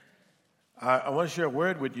I want to share a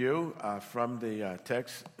word with you from the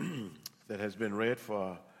text that has been read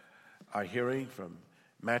for our hearing from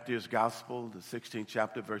Matthew's Gospel, the 16th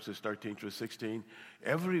chapter, verses 13 through 16.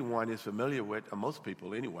 Everyone is familiar with, most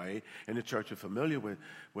people anyway, in the church are familiar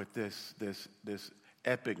with this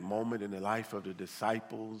epic moment in the life of the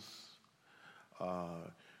disciples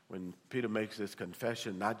when Peter makes this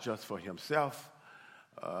confession, not just for himself,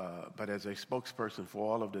 but as a spokesperson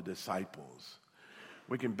for all of the disciples.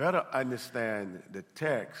 We can better understand the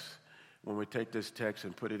text when we take this text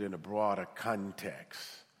and put it in a broader context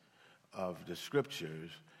of the scriptures.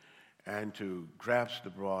 And to grasp the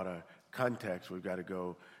broader context, we've got to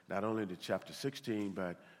go not only to chapter 16,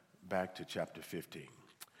 but back to chapter 15.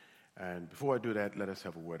 And before I do that, let us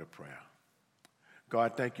have a word of prayer.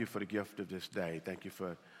 God, thank you for the gift of this day. Thank you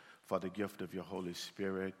for the gift of your Holy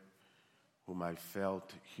Spirit, whom I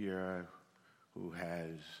felt here, who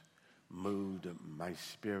has moved my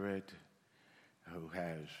spirit, who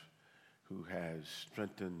has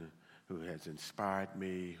strengthened, who has inspired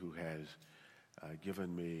me, who has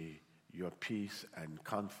given me your peace and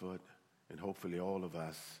comfort, and hopefully all of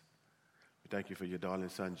us. We thank you for your darling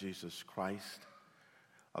Son, Jesus Christ,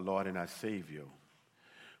 our Lord and our Savior.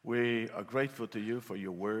 We are grateful to you for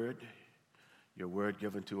your word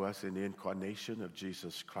given to us in the incarnation of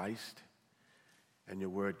Jesus Christ, and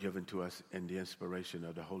your word given to us in the inspiration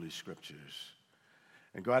of the Holy Scriptures.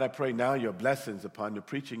 And God, I pray now your blessings upon the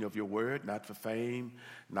preaching of your word, not for fame,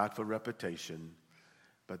 not for reputation,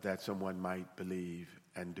 but that someone might believe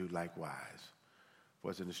and do likewise.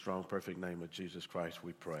 For it's in the strong, perfect name of Jesus Christ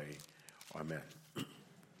we pray. Amen.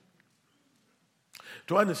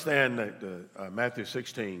 To understand Matthew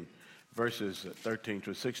 16, verses 13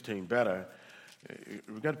 through 16 better,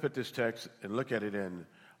 we've got to put this text and look at it in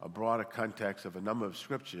a broader context of a number of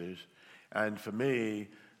scriptures. And for me,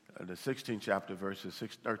 the 16th chapter, verses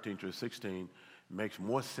 13 through 16, makes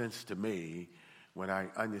more sense to me when I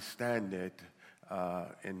understand it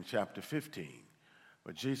in chapter 15,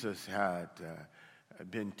 where Jesus had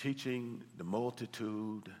been teaching the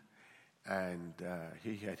multitude, and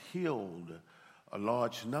he had healed a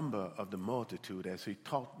large number of the multitude as he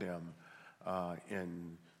taught them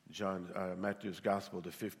in Matthew's Gospel, the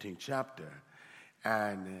 15th chapter.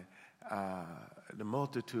 And the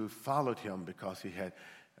multitude followed him because he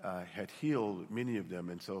had healed many of them.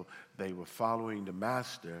 And so they were following the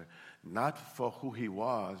master, not for who he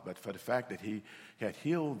was, but for the fact that he had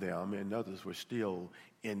healed them and others were still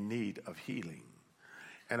in need of healing.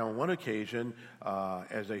 And on one occasion,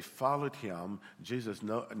 as they followed him, Jesus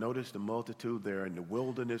noticed the multitude there in the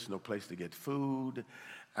wilderness, no place to get food.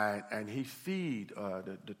 And he feed,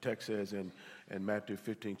 the text says in Matthew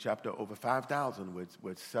 15 chapter, over 5,000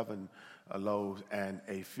 with 7 loaves and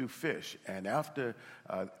a few fish. And after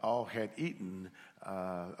all had eaten,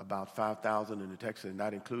 about 5,000 in the text,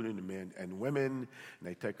 not including the men and women, and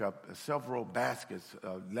they take up several baskets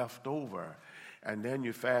left over. And then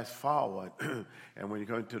you fast forward, and when you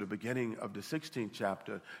go into the beginning of the 16th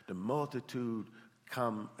chapter, the multitude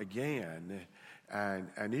come again.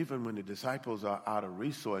 And even when the disciples are out of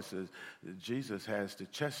resources, Jesus has to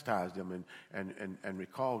chastise them and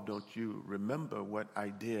recall, don't you remember what I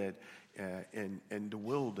did in the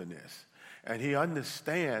wilderness? And he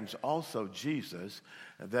understands also, Jesus,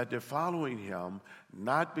 that they're following him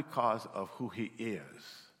not because of who he is,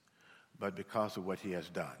 but because of what he has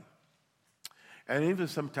done. And even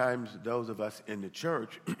sometimes those of us in the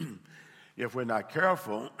church, if we're not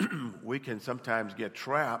careful, we can sometimes get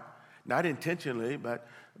trapped. Not intentionally, but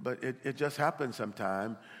it just happens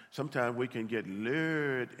sometimes. Sometimes we can get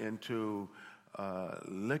lured into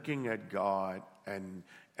looking at God and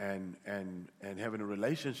having a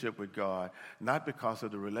relationship with God, not because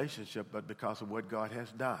of the relationship, but because of what God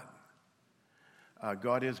has done.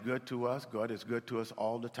 God is good to us. God is good to us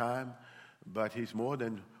all the time, but he's more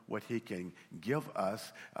than what he can give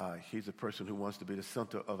us. He's a person who wants to be the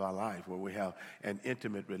center of our life, where we have an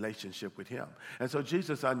intimate relationship with him. And so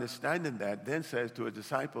Jesus, understanding that, then says to a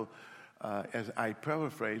disciple, as I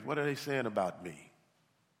paraphrase, what are they saying about me?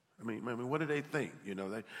 I mean, what do they think? You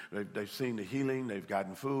know, they've seen the healing, they've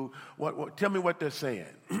gotten food. Tell me what they're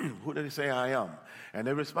saying. Who do they say I am? And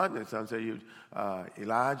they respond to some say,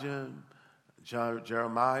 Elijah,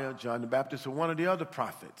 Jeremiah, John the Baptist, or one of the other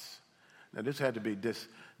prophets. Now, this had to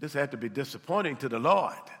be disappointing to the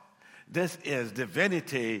Lord. This is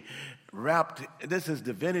divinity this is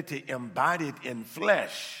divinity embodied in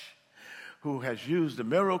flesh, who has used the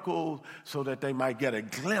miracle so that they might get a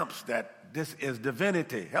glimpse that this is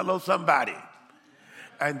divinity. Hello, somebody.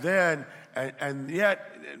 And yet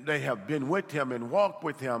they have been with him and walked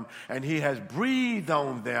with him, and he has breathed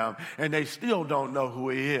on them, and they still don't know who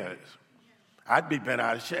he is. I'd be bent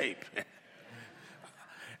out of shape.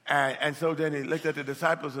 And so then he looked at the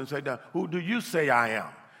disciples and said, now, who do you say I am?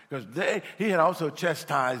 Because he had also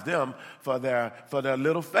chastised them for their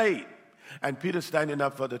little faith. And Peter, standing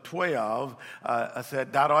up for the 12,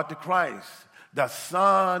 said, thou art the Christ, the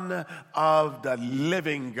Son of the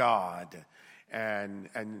living God. And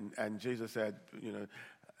Jesus said,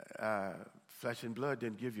 flesh and blood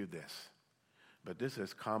didn't give you this, but this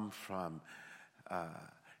has come from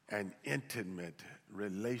an intimate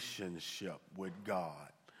relationship with God.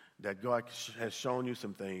 That God has shown you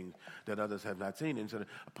some things that others have not seen. And so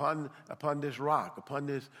upon this rock, upon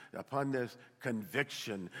this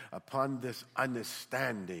conviction, upon this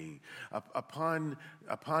understanding, upon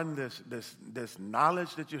this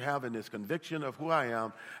knowledge that you have and this conviction of who I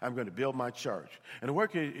am, I'm going to build my church. And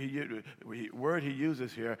the word he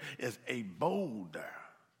uses here is a boulder.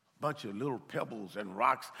 Bunch of little pebbles and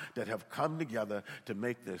rocks that have come together to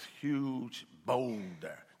make this huge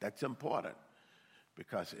boulder. That's important,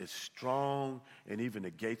 because it's strong and even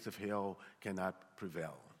the gates of hell cannot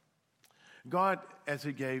prevail. God, as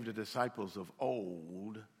he gave the disciples of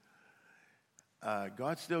old,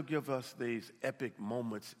 God still gives us these epic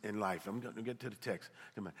moments in life. I'm going to get to the text.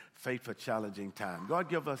 Faith for challenging time. God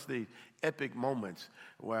gives us these epic moments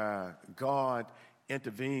where God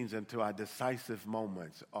intervenes into our decisive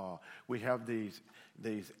moments. We have these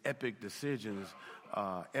epic decisions,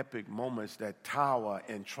 epic moments that tower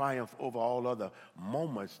and triumph over all other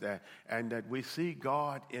moments, and that we see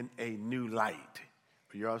God in a new light.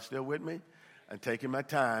 Are you all still with me? I'm taking my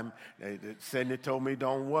time. Cindy told me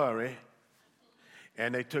don't worry,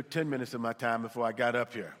 and they took 10 minutes of my time before I got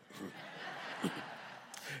up here.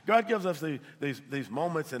 God gives us these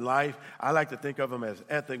moments in life. I like to think of them as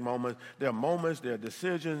epic moments. They're moments, they're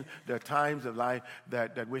decisions, they're times of life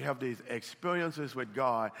that we have these experiences with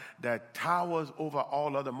God that towers over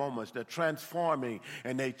all other moments. They're transforming,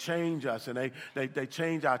 and they change us, and they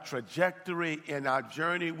change our trajectory in our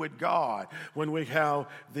journey with God when we have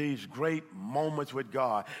these great moments with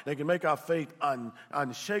God. They can make our faith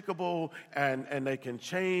unshakable, and they can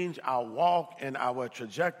change our walk and our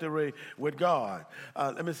trajectory with God.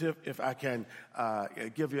 Let me see if I can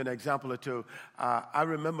give you an example or two. I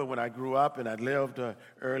remember when I grew up and I lived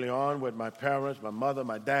early on with my parents, my mother,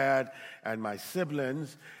 my dad, and my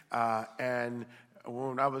siblings. And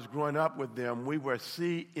when I was growing up with them, we were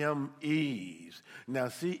CMEs. Now,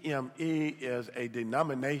 CME is a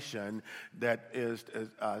denomination that is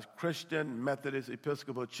a Christian Methodist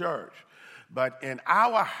Episcopal Church. But in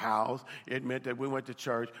our house, it meant that we went to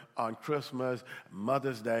church on Christmas,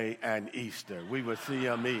 Mother's Day, and Easter. We were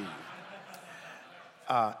CMEs.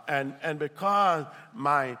 And because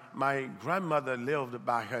my grandmother lived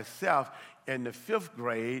by herself, in the 5th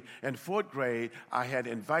grade and 4th grade, I had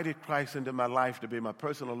invited Christ into my life to be my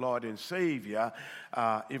personal Lord and Savior,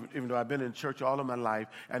 even though I've been in church all of my life.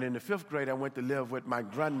 And in the 5th grade, I went to live with my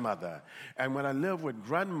grandmother. And when I lived with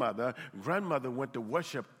grandmother went to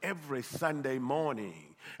worship every Sunday morning.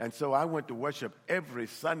 And so I went to worship every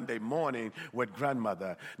Sunday morning with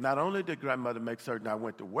grandmother. Not only did grandmother make certain I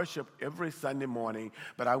went to worship every Sunday morning,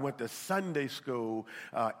 but I went to Sunday school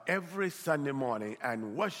every Sunday morning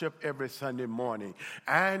and worship every Sunday morning.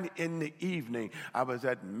 And in the evening, I was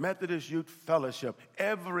at Methodist Youth Fellowship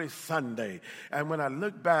every Sunday. And when I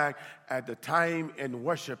look back at the time in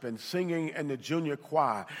worship and singing in the junior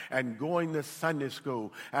choir and going to Sunday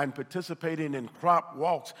school and participating in crop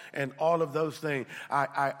walks and all of those things,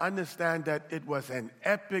 I understand that it was an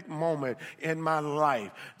epic moment in my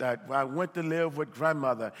life that I went to live with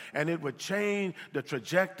grandmother, and it would change the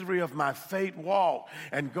trajectory of my faith walk.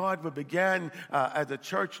 And God would begin, as the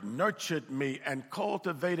church nurtured me and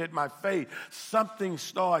cultivated my faith, something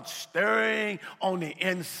started stirring on the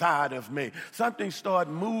inside of me. Something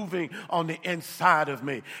started moving on the inside of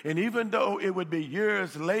me. And even though it would be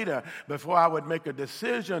years later before I would make a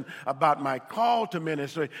decision about my call to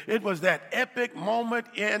ministry, it was that epic moment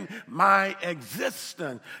in my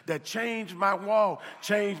existence that changed my walk,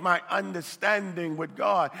 changed my understanding with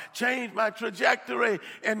God, changed my trajectory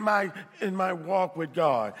in my walk with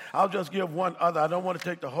God. I'll just give one other. I don't want to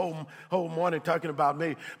take the whole morning talking about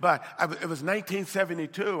me, but it was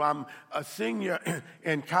 1972. I'm a senior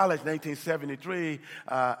in college, 1973,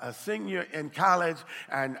 a senior in college,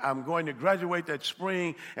 and I'm going to graduate that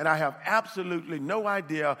spring, and I have absolutely no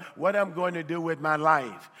idea what I'm going to do with my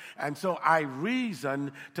life. And so I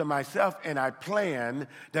reason to myself, and I plan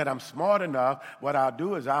that I'm smart enough. What I'll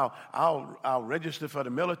do is I'll register for the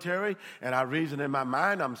military, and I reason in my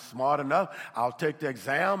mind I'm smart enough. I'll take the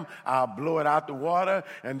exam, I'll blow it out the water,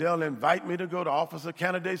 and they'll invite me to go to officer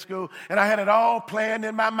candidate school. And I had it all planned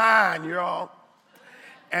in my mind, you all.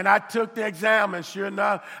 And I took the exam, and sure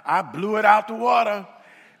enough, I blew it out the water.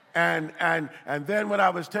 And then when I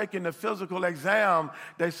was taking the physical exam,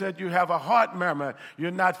 they said, you have a heart murmur.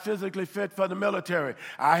 You're not physically fit for the military.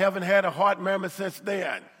 I haven't had a heart murmur since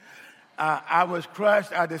then. I was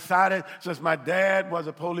crushed. I decided, since my dad was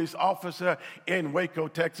a police officer in Waco,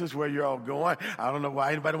 Texas, where you're all going. I don't know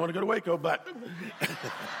why anybody want to go to Waco, but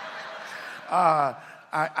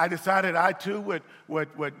I decided I too would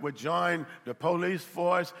join the police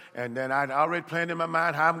force, and then I'd already planned in my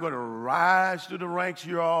mind how I'm going to rise through the ranks,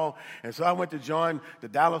 you all. And so I went to join the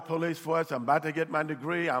Dallas Police Force. I'm about to get my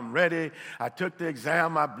degree. I'm ready. I took the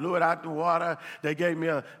exam. I blew it out the water. They gave me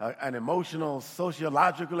an emotional,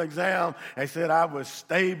 sociological exam. They said I was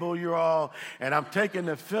stable, you all. And I'm taking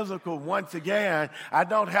the physical once again. I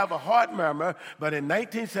don't have a heart murmur, but in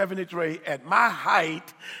 1973, at my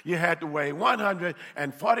height, you had to weigh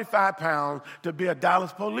 145 pounds to be a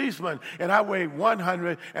Dallas policeman, and I weighed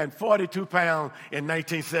 142 pounds in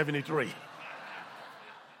 1973.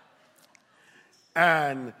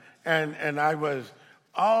 And I was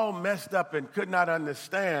all messed up and could not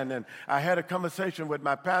understand. And I had a conversation with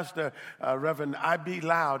my pastor, Reverend I.B.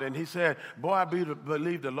 Loud, and he said, boy, I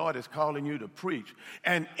believe the Lord is calling you to preach.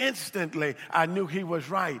 And instantly, I knew he was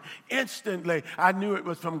right. Instantly, I knew it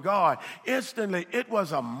was from God. Instantly, it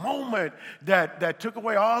was a moment that took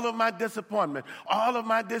away all of my disappointment, all of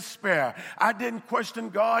my despair. I didn't question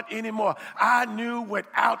God anymore. I knew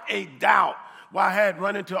without a doubt why I had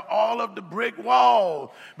run into all of the brick walls,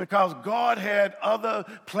 because God had other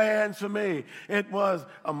plans for me. It was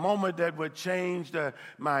a moment that would change the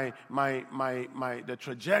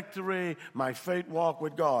trajectory, my faith walk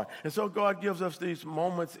with God. And so God gives us these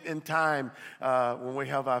moments in time when we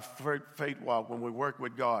have our faith walk, when we work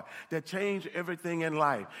with God, that change everything in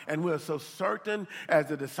life. And we're so certain, as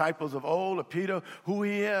the disciples of old, of Peter, who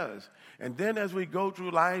he is. And then as we go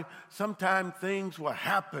through life, sometimes things will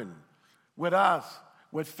happen with us,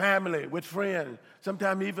 with family, with friends,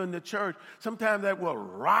 sometimes even the church. Sometimes that will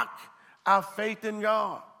rock our faith in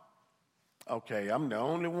God. Okay, I'm the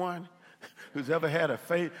only one who's ever had a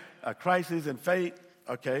crisis in faith.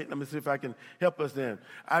 Okay, let me see if I can help us then.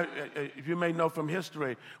 If you may know from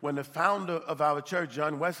history, when the founder of our church,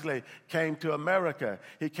 John Wesley, came to America,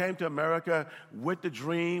 he came to America with the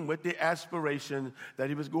dream, with the aspiration that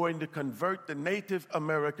he was going to convert the Native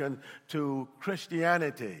American to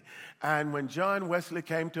Christianity. And when John Wesley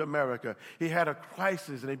came to America, he had a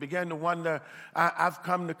crisis, and he began to wonder, I've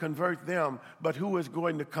come to convert them, but who is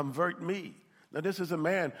going to convert me? Now, this is a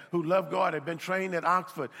man who loved God, had been trained at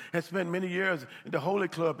Oxford, had spent many years in the Holy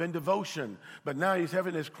Club in devotion. But now he's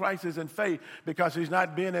having this crisis in faith because he's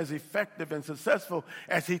not being as effective and successful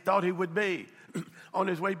as he thought he would be. On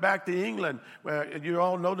his way back to England, where you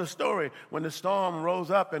all know the story, when the storm rose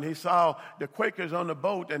up and he saw the Quakers on the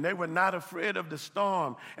boat, and they were not afraid of the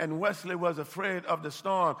storm, and Wesley was afraid of the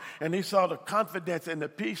storm, and he saw the confidence and the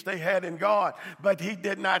peace they had in God, but he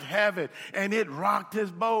did not have it, and it rocked his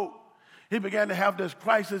boat. He began to have this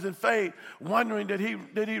crisis in faith, wondering, did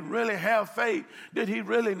he really have faith? Did he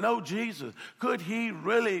really know Jesus? Could he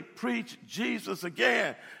really preach Jesus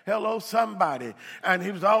again? Hello, somebody. And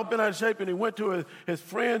he was all bent out of shape, and he went to his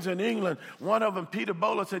friends in England. One of them, Peter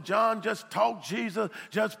Bowler, said, John, just talk Jesus,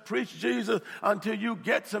 just preach Jesus until you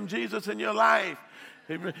get some Jesus in your life.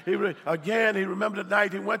 He remembered the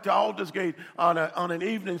night he went to Aldersgate on an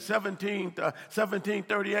evening,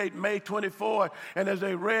 1738, May 24th, and as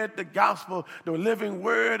they read the gospel, the living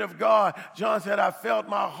word of God, John said, I felt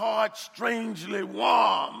my heart strangely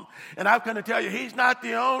warm. And I'm going to tell you, he's not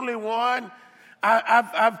the only one.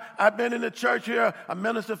 I've been in the church here, a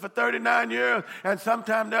minister for 39 years, and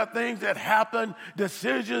sometimes there are things that happen,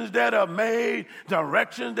 decisions that are made,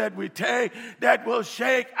 directions that we take that will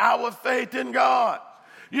shake our faith in God.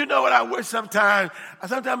 You know what I wish sometimes?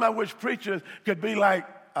 Sometimes I wish preachers could be like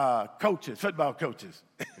coaches, football coaches.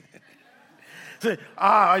 Say,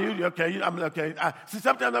 are you okay? I'm okay.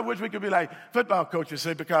 Sometimes I wish we could be like football coaches,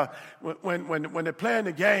 see, because when they're playing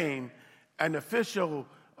the game and the official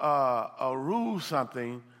rules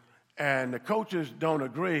something and the coaches don't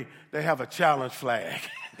agree, they have a challenge flag.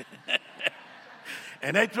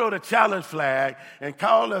 And they throw the challenge flag and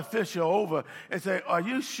call the official over and say, are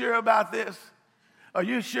you sure about this? Are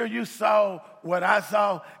you sure you saw what I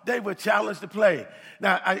saw? They were challenged to play.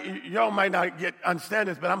 Now, y'all might not understand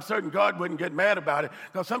this, but I'm certain God wouldn't get mad about it,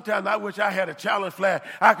 because sometimes I wish I had a challenge flag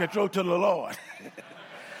I could throw to the Lord.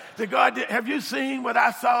 Say, God, have you seen what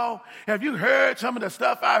I saw? Have you heard some of the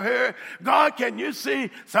stuff I heard? God, can you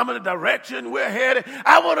see some of the direction we're headed?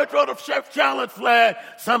 I want to throw the challenge flag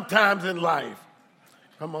sometimes in life.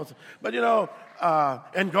 Come on. But,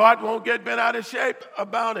 And God won't get bent out of shape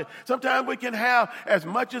about it. Sometimes we can have, as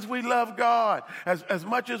much as we love God, as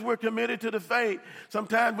much as we're committed to the faith,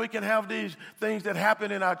 sometimes we can have these things that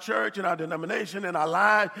happen in our church, in our denomination, in our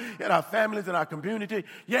lives, in our families, in our community,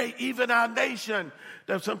 yea, even our nation,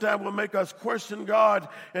 that sometimes will make us question God,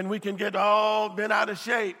 and we can get all bent out of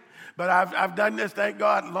shape. But I've done this, thank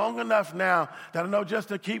God, long enough now that I know just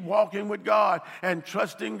to keep walking with God and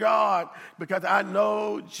trusting God, because I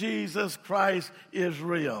know Jesus Christ is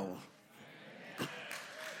real.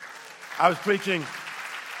 I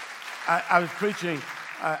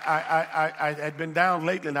had been down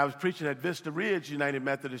lately, and I was preaching at Vista Ridge United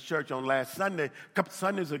Methodist Church on last Sunday, a couple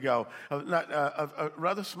Sundays ago. A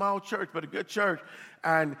rather small church, but a good church.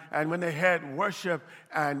 And when they had worship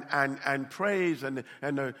and praise, and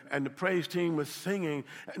the praise team was singing,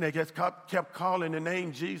 and they just kept calling the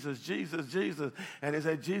name Jesus, Jesus, Jesus. And they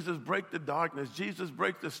said, Jesus break the darkness, Jesus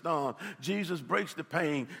break the storm, Jesus breaks the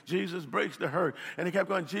pain, Jesus breaks the hurt. And they kept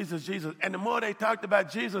going, Jesus, Jesus. And the more they talked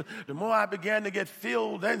about Jesus, the more I began to get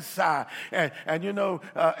filled inside. And you know,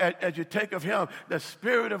 as you take of him, the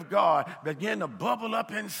Spirit of God began to bubble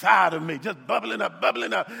up inside of me, just bubbling up,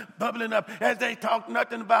 bubbling up, bubbling up, as they talked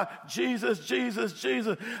nothing about Jesus, Jesus,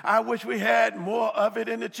 Jesus. I wish we had more of it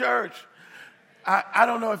in the church. I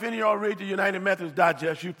don't know if any of y'all read the United Methodist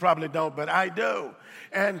Digest. You probably don't, but I do.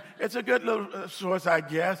 And it's a good little source, I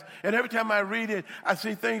guess. And every time I read it, I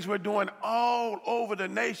see things we're doing all over the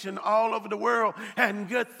nation, all over the world, and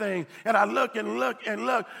good things. And I look and look and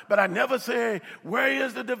look, but I never say, where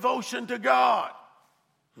is the devotion to God?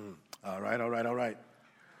 All right.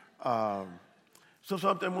 So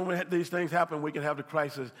something when these things happen, we can have the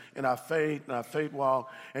crisis in our faith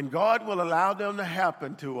walk. And God will allow them to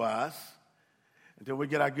happen to us until we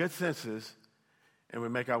get our good senses and we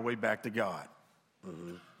make our way back to God.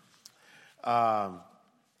 My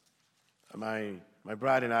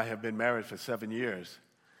bride and I have been married for 7 years.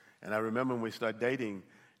 And I remember when we started dating,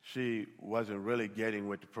 she wasn't really getting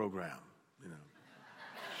with the program.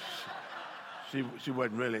 You know, she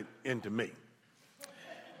wasn't really into me.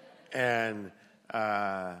 And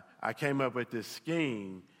I came up with this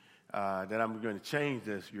scheme that I'm going to change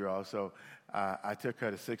this year also. I took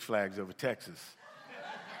her to Six Flags over Texas.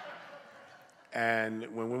 And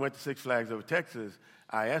when we went to Six Flags over Texas,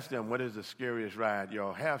 I asked them, what is the scariest ride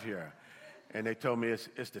y'all have here? And they told me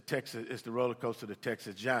it's the roller coaster, the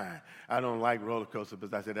Texas Giant. I don't like roller coasters,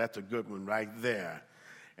 but I said, that's a good one right there.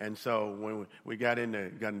 And so when we got in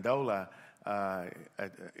the gondola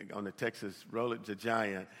on the Texas roller, the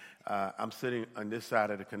Giant, I'm sitting on this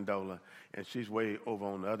side of the gondola, and she's way over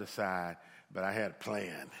on the other side, but I had a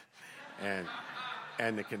plan. And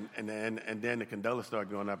then the gondola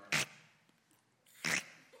started going up.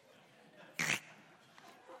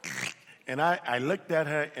 And I looked at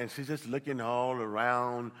her, and she's just looking all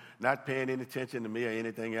around, not paying any attention to me or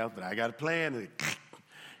anything else, but I got a plan.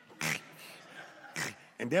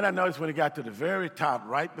 And then I noticed when it got to the very top,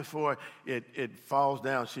 right before it falls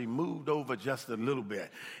down, she moved over just a little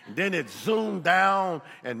bit. And then it zoomed down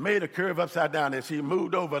and made a curve upside down, and she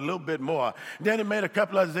moved over a little bit more. And then it made a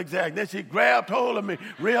couple of zigzags. Then she grabbed hold of me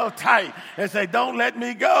real tight and said, don't let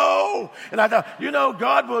me go. And I thought, you know,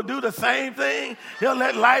 God will do the same thing. He'll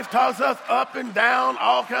let life toss us up and down,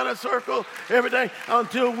 all kind of circles, everything,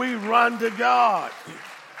 until we run to God.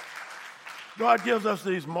 God gives us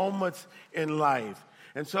these moments in life.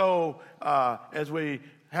 And so as we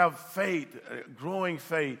have faith, growing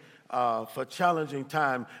faith for challenging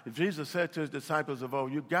time, Jesus said to his disciples of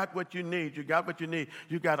old, you got what you need. You got what you need.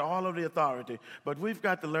 You got all of the authority. But we've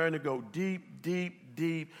got to learn to go deep, deep,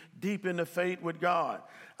 deep, deep in the faith with God.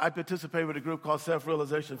 I participate with a group called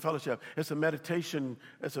Self-Realization Fellowship. It's a meditation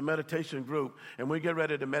group. And we get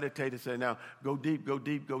ready to meditate and say, now, go deep, go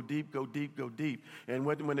deep, go deep, go deep, go deep. And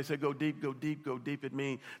when they say go deep, go deep, go deep, it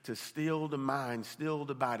means to still the mind, still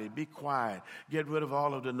the body, be quiet, get rid of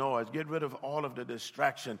all of the noise, get rid of all of the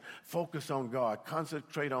distraction, focus on God,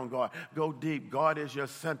 concentrate on God, go deep. God is your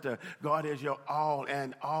center. God is your all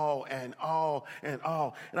and all and all and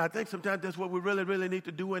all. And I think sometimes that's what we really, really need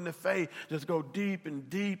to do in the faith. Just go deep and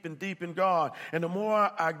deep and deep in God. And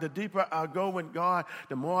the deeper I go in God,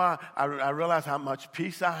 the more I realize how much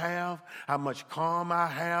peace I have, how much calm I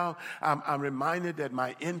have. I'm reminded that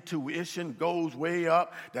my intuition goes way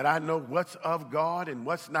up, that I know what's of God and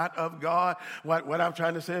what's not of God. What I'm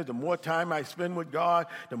trying to say is the more time I spend with God,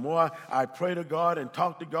 the more I pray to God and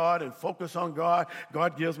talk to God and focus on God,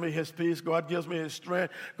 God gives me his peace. God gives me his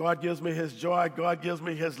strength. God gives me his joy. God gives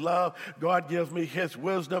me his love. God gives me his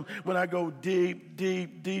wisdom when I go deep,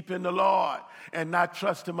 deep, deep in the Lord and not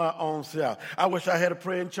trust in my own self. I wish I had a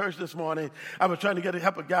praying church this morning. I was trying to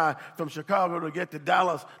help a guy from Chicago to get to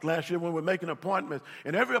Dallas last year when we were making appointments.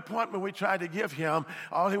 And every appointment we tried to give him,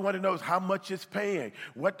 all he wanted to know is how much it's paying.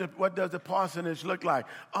 What does the parsonage look like?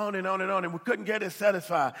 On and on and on. And we couldn't get it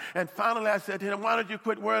satisfied. And finally I said to him, why don't you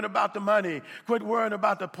quit worrying about the money? Quit worrying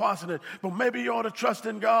about the parsonage. But maybe you ought to trust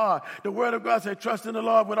in God. The word of God says, trust in the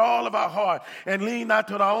Lord with all of our heart and lean not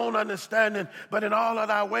to our own understanding, but in all of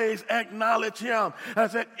our ways acknowledge him. I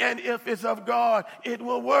said, and if it's of God, it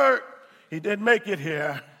will work. He didn't make it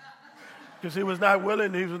here because he was not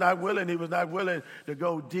willing to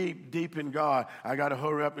go deep, deep in God. I got to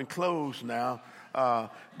hurry up and close now.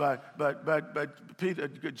 But Peter,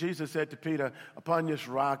 Jesus said to Peter, upon this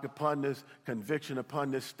rock, upon this conviction,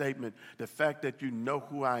 upon this statement, the fact that you know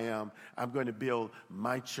who I am, I'm going to build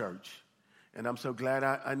my church. And I'm so glad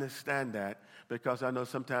I understand that, because I know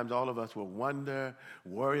sometimes all of us will wonder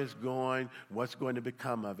where it's going, what's going to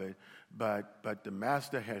become of it. But the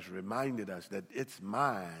Master has reminded us that it's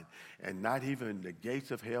mine, and not even the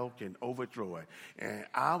gates of hell can overthrow it. And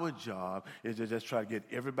our job is to just try to get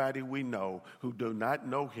everybody we know who do not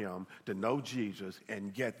know him to know Jesus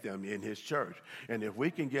and get them in his church. And if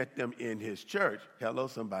we can get them in his church, hello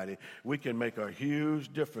somebody, we can make a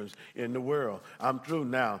huge difference in the world. I'm through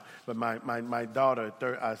now, but my daughter,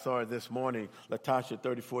 I saw her this morning, Latasha,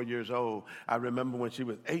 34 years old. I remember when she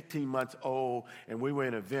was 18 months old, and we were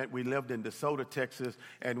in an event. We lived in DeSoto, Texas,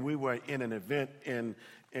 and we were in an event in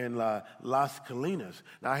Las Colinas.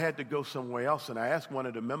 Now, I had to go somewhere else, and I asked one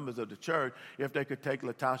of the members of the church if they could take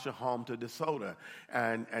Latasha home to DeSoto,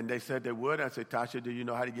 and they said they would. I said, Tasha, do you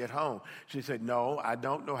know how to get home? She said, no, I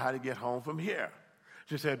don't know how to get home from here.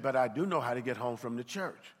 She said, but I do know how to get home from the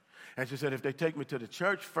church. And she said, if they take me to the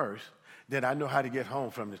church first, then I know how to get home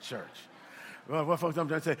from the church. Well, what folks I'm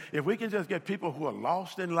trying to say, if we can just get people who are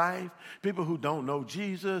lost in life, people who don't know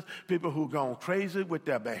Jesus, people who gone crazy with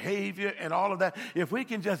their behavior and all of that, if we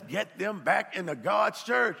can just get them back into God's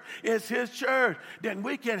church, it's his church, then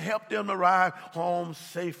we can help them arrive home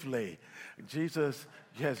safely. Jesus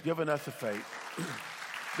has given us a faith.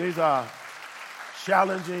 These are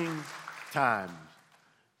challenging times,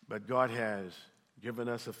 but God has given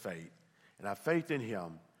us a faith, and our faith in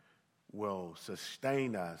him will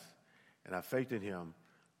sustain us, and our faith in him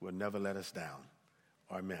will never let us down.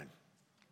 Amen.